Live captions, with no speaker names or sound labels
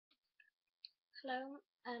Hello,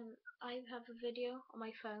 I have a video on my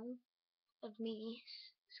phone of me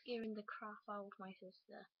scaring the crap out of my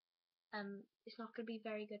sister. It's not going to be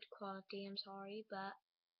very good quality, I'm sorry, but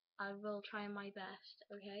I will try my best,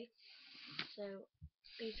 okay? So,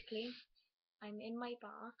 basically, I'm in my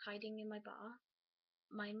bar, hiding in my bar.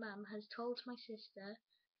 My mum has told my sister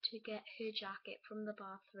to get her jacket from the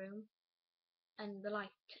bathroom, and the light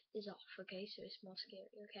is off, okay? So it's more scary,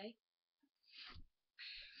 okay?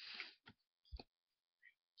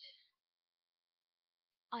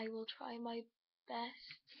 I will try my best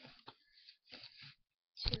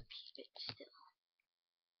to keep it still.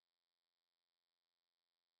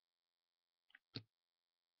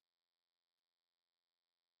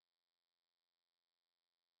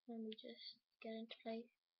 Let me just get into place.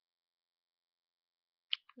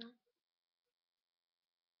 No.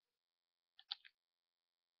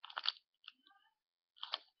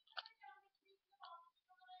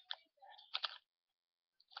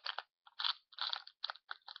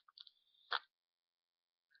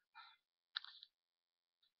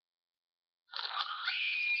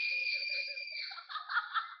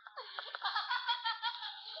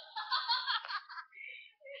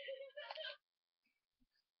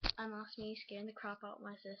 And that's me scaring the crap out of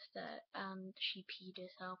my sister, and she peed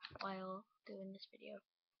herself while doing this video.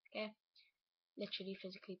 Okay? Literally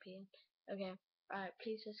physically peeing. Okay.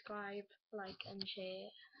 Please subscribe, like, and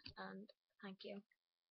share, and thank you.